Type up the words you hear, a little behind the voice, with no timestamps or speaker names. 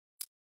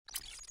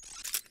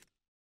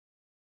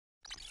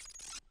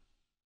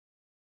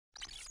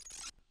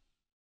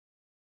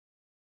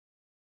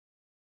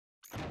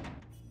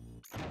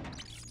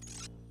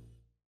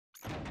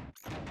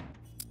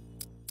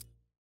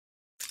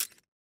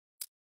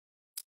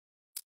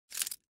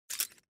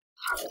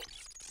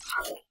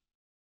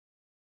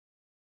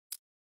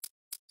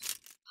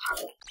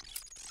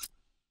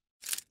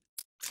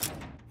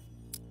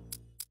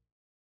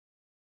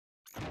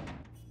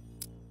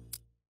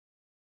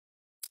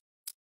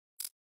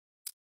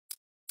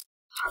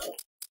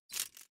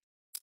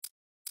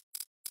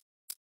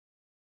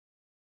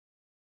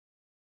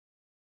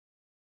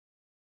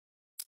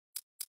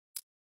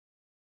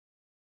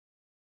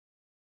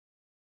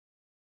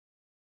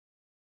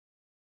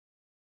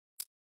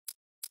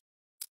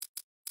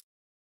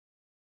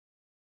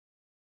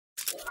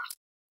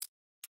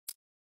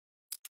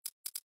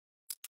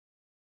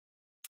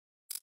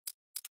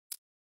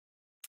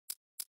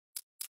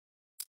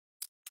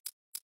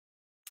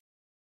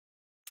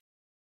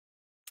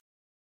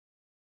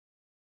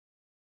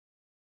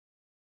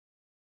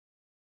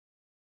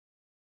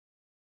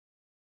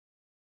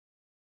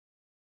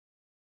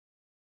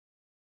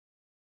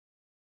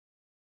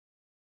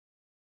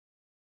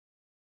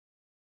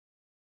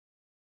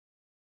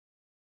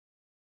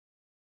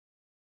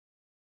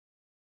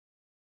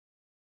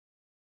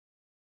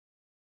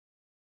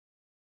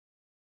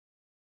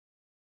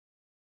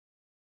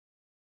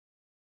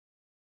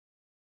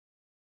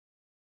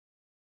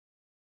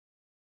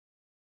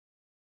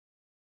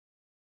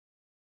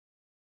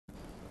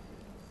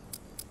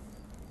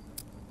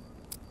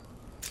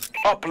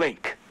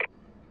Uplink.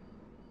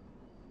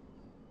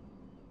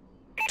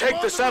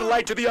 Take the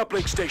satellite to the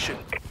uplink station.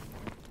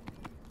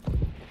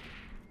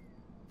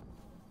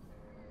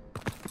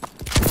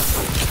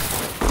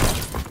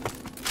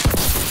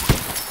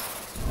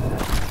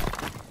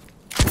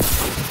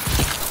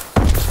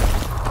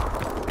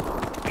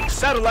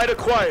 Satellite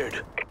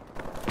acquired.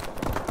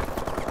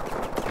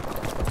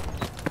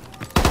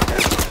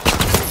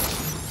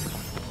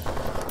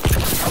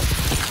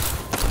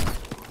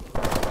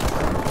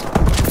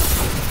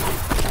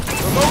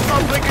 Remote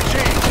uplink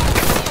achieved.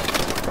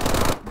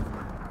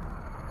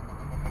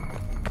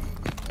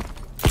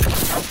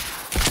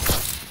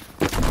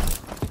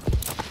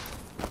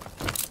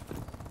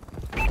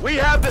 We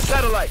have the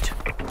satellite.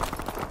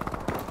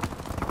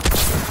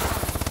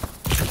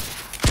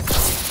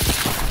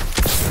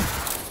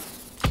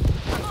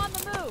 I'm on the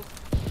move.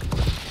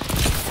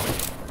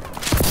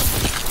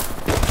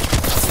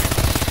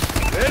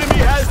 The enemy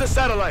has the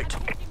satellite.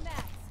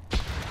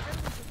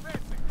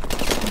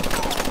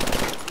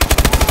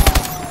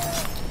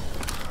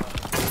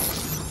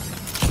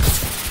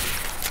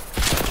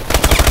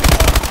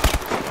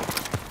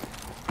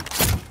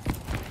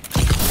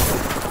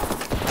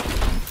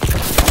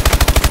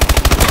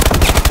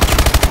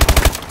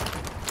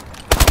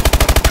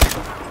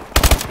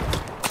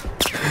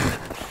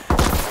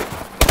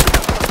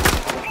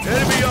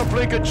 Enemy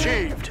uplink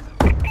achieved.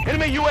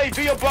 Enemy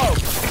UAV above.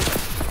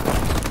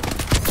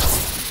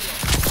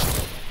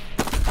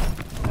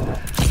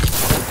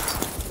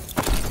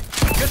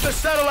 Get the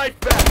satellite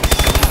back.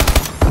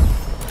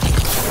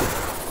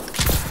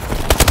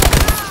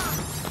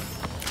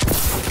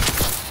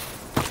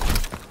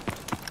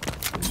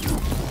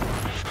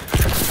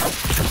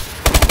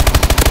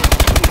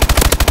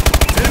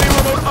 Enemy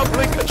remote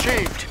uplink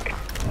achieved.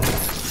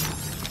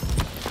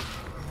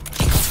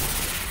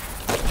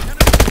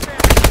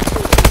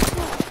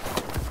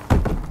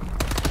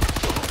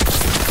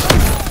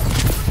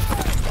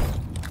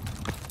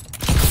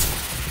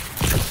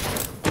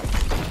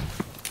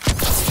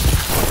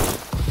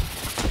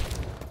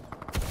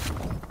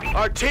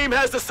 Our team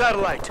has the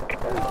satellite.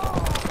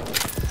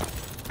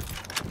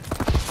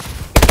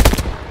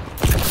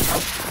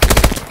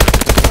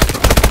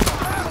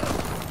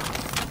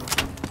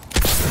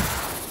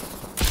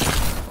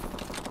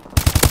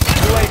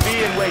 UAV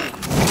in waiting.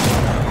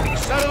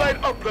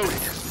 Satellite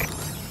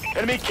uploaded.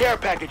 Enemy care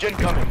package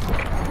incoming.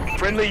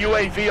 Friendly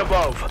UAV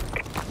above.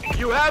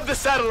 You have the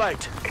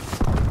satellite.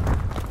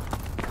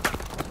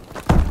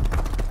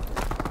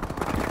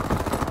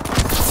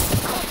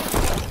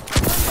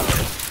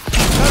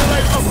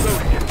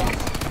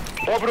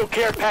 Orbital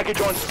care package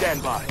on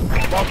standby.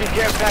 Marking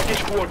care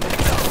package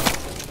coordinates.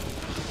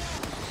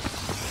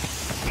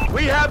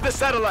 We have the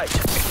satellite.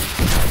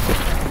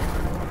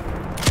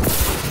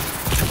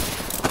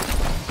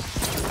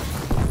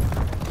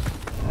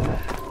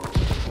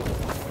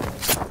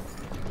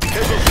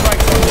 Missile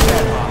strikes on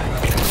standby.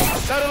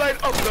 Satellite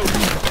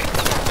uploaded.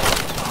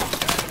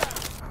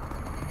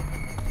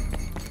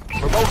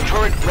 Remote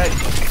turret ready.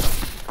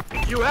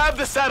 You have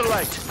the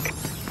satellite.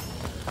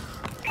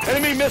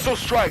 Enemy missile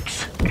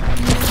strikes.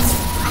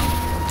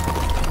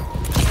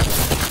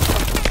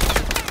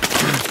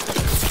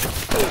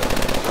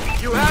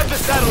 You have the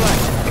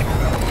satellite.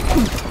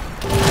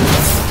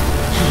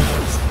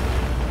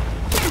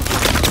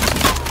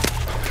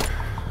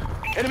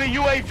 Enemy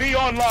UAV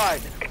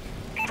online.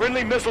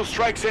 Friendly missile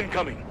strikes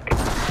incoming.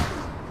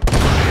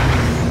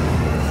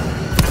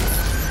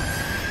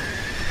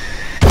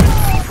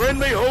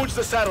 Friendly holds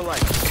the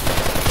satellite.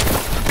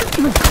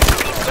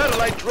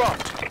 Satellite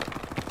dropped.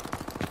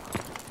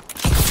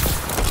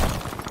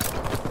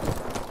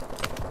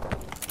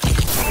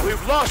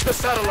 We've lost the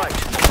satellite.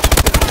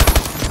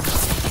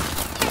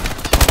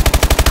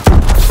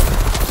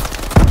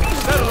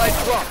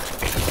 Satellite dropped.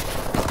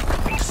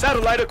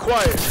 Satellite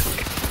acquired.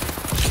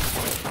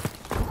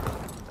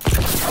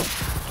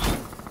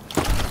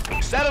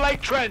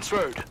 Satellite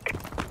transferred.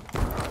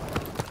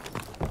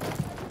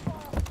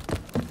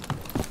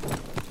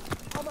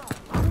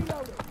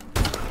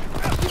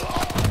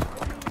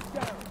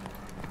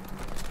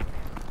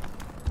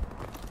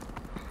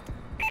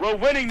 We're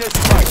winning this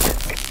fight.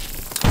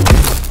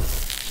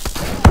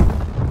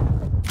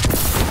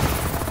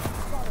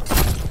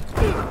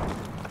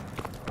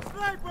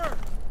 Sniper!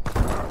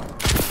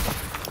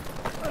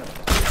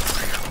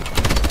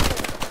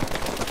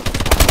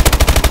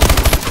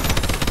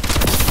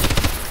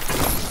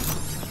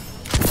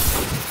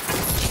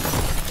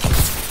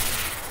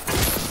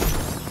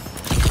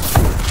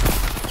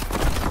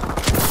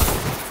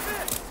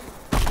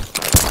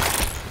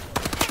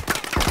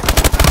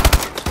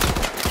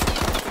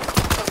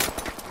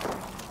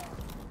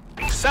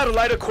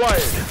 Satellite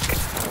acquired.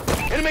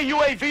 Enemy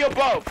UAV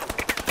above.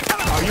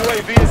 Our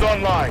UAV is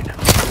online.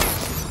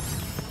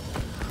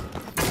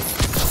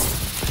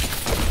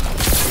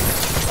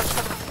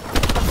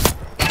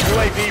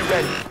 UAV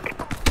ready.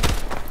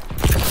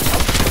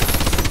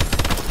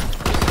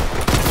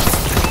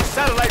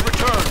 Satellite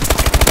returned.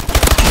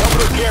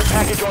 Orbital care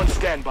package on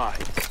standby.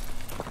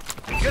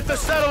 Get the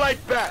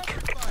satellite back.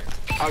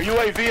 Our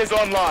UAV is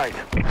online.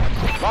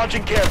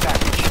 Launching care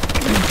package.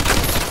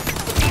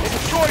 They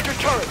destroyed your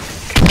turret.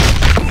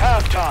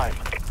 Halftime.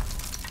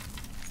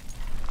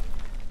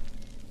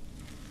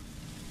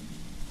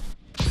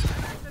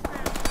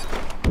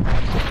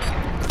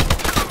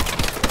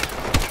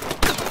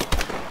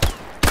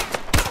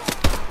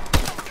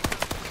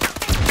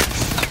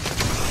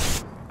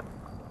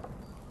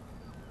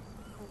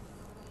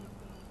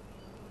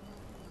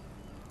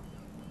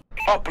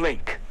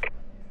 Uplink.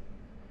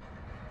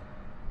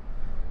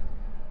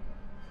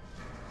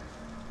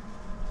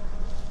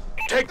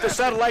 Take the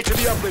satellite to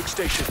the uplink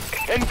station.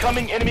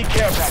 Incoming enemy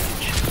care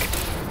package.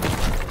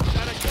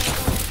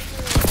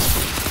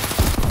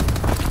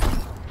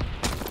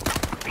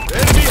 The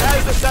enemy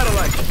has the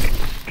satellite.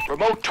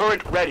 Remote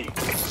turret ready.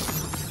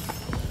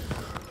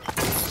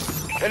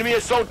 Enemy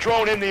assault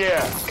drone in the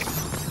air.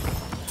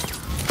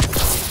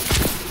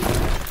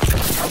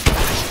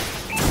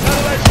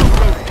 Satellite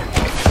uploaded.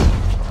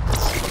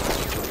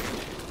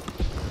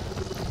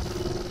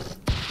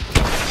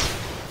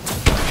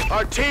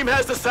 Our team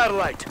has the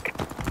satellite.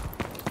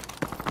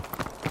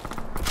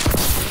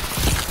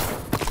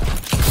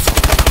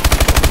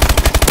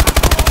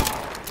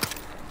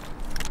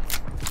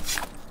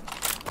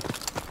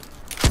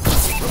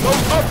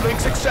 Uplink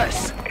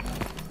success.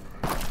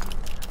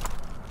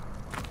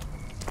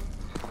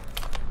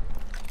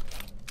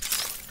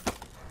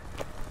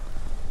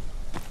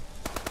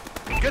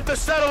 Get the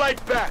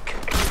satellite back.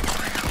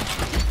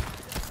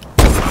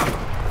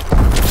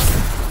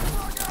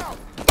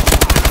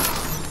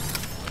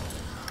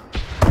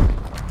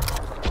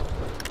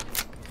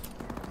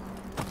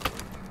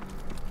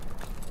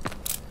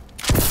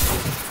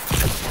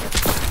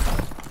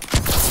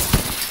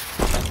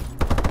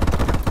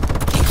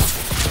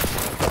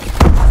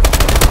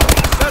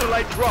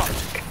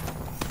 Dropped.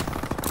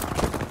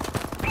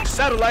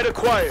 Satellite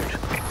acquired.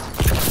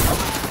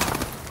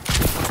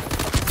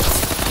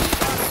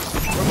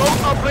 Remote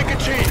uplink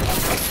achieved.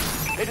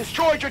 They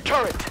destroyed your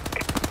turret.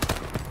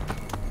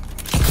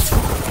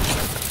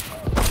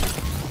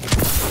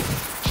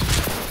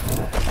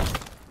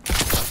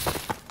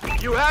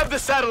 You have the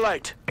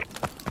satellite.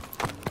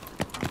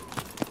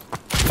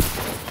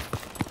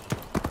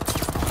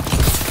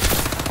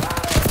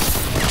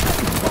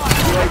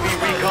 UAV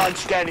recon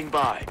standing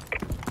by.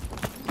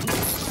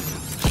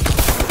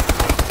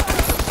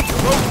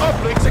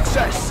 Uplink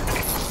success.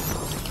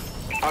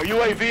 Our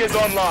UAV is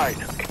online.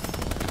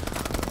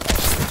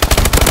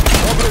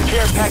 Orbital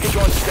care package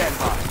on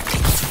standby.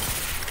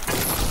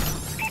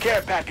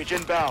 Care package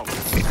inbound.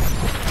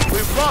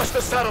 We've lost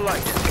the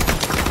satellite.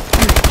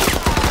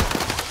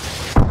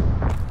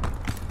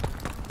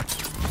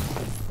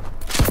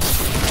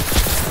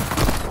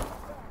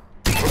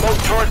 Remote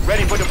turret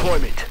ready for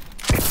deployment.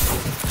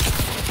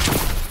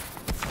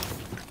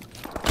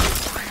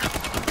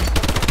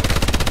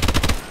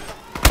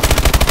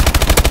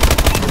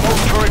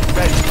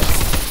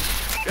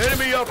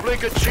 Enemy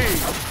uplink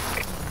achieved.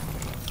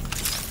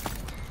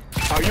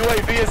 Our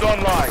UAV is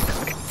online.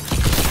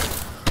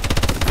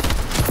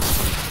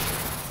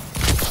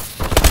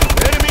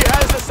 Enemy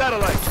has the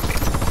satellite.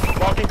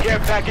 Marking care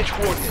package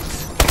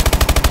coordinates.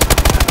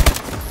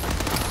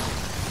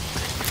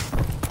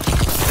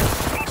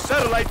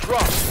 Satellite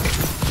dropped.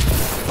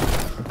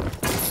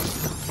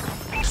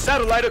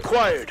 Satellite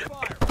acquired.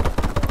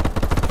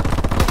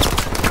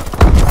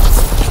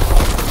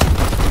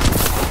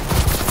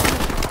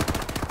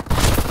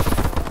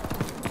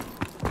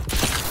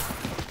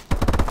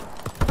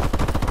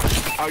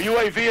 Our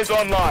UAV is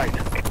online.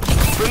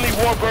 Friendly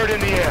warbird in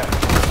the air.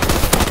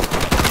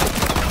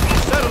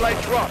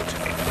 Satellite dropped.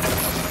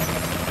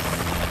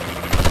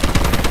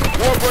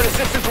 Warbird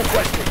assistance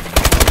requested.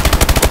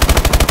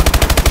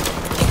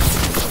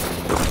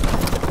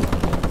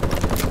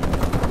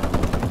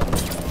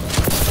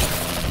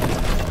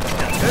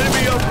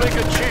 Enemy uplink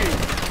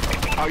achieved.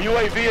 Our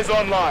UAV is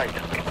online.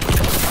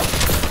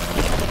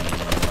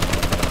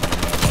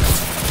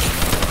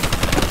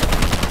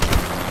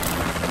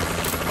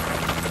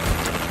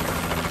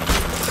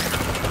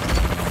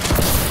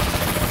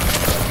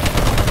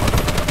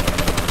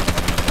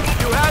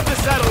 You have the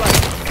satellite.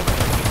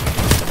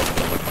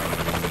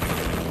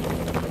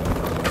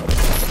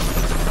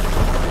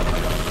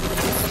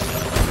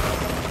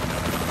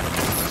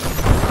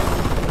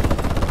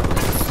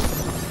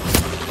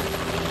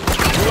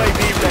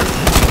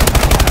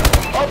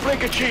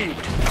 Uplink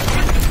achieved.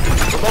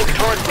 Remote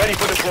turret ready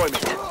for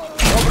deployment.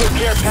 Orbital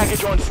care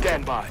package on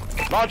standby.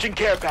 Launching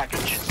care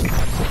package.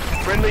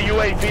 Friendly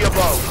UAV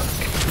above.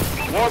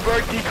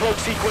 Warbird decloak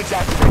sequence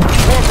activated.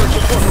 Warbird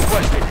support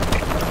requested.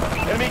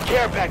 Enemy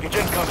care package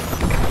incoming.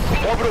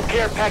 Orbital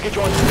care package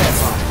on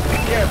standby.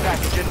 Care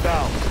package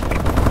inbound.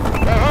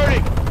 They're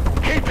hurting.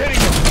 Keep hitting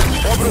them.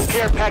 Orbital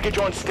care package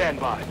on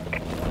standby.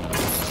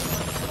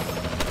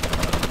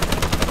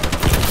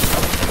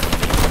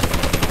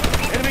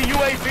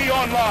 UAV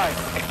online.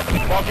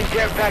 Marking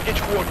care package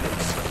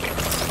coordinates.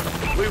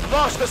 We've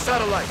lost the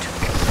satellite.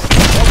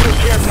 Orbital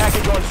care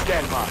package on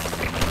standby.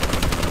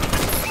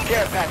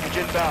 Care package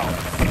inbound.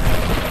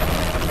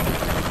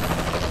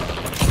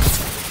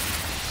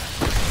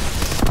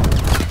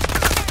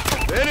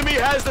 The enemy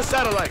has the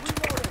satellite.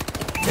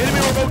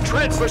 Enemy remote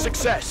transfer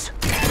success.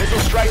 Missile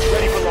strikes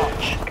ready for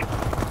launch.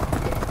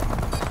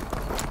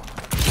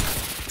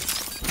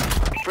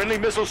 Friendly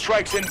missile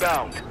strikes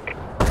inbound.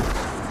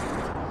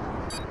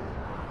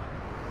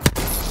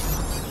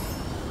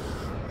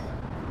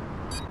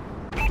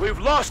 We've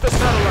lost the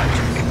satellite.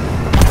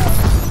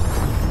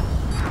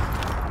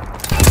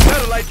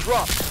 Satellite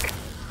dropped.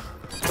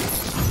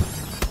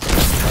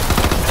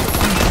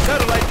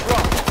 Satellite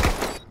dropped.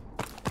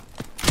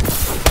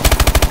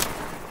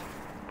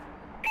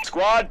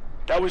 Squad,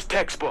 that was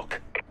textbook.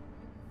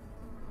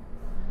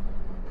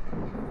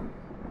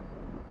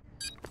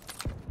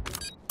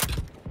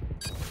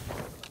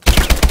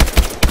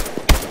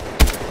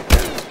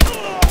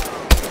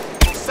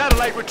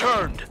 Satellite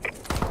returned.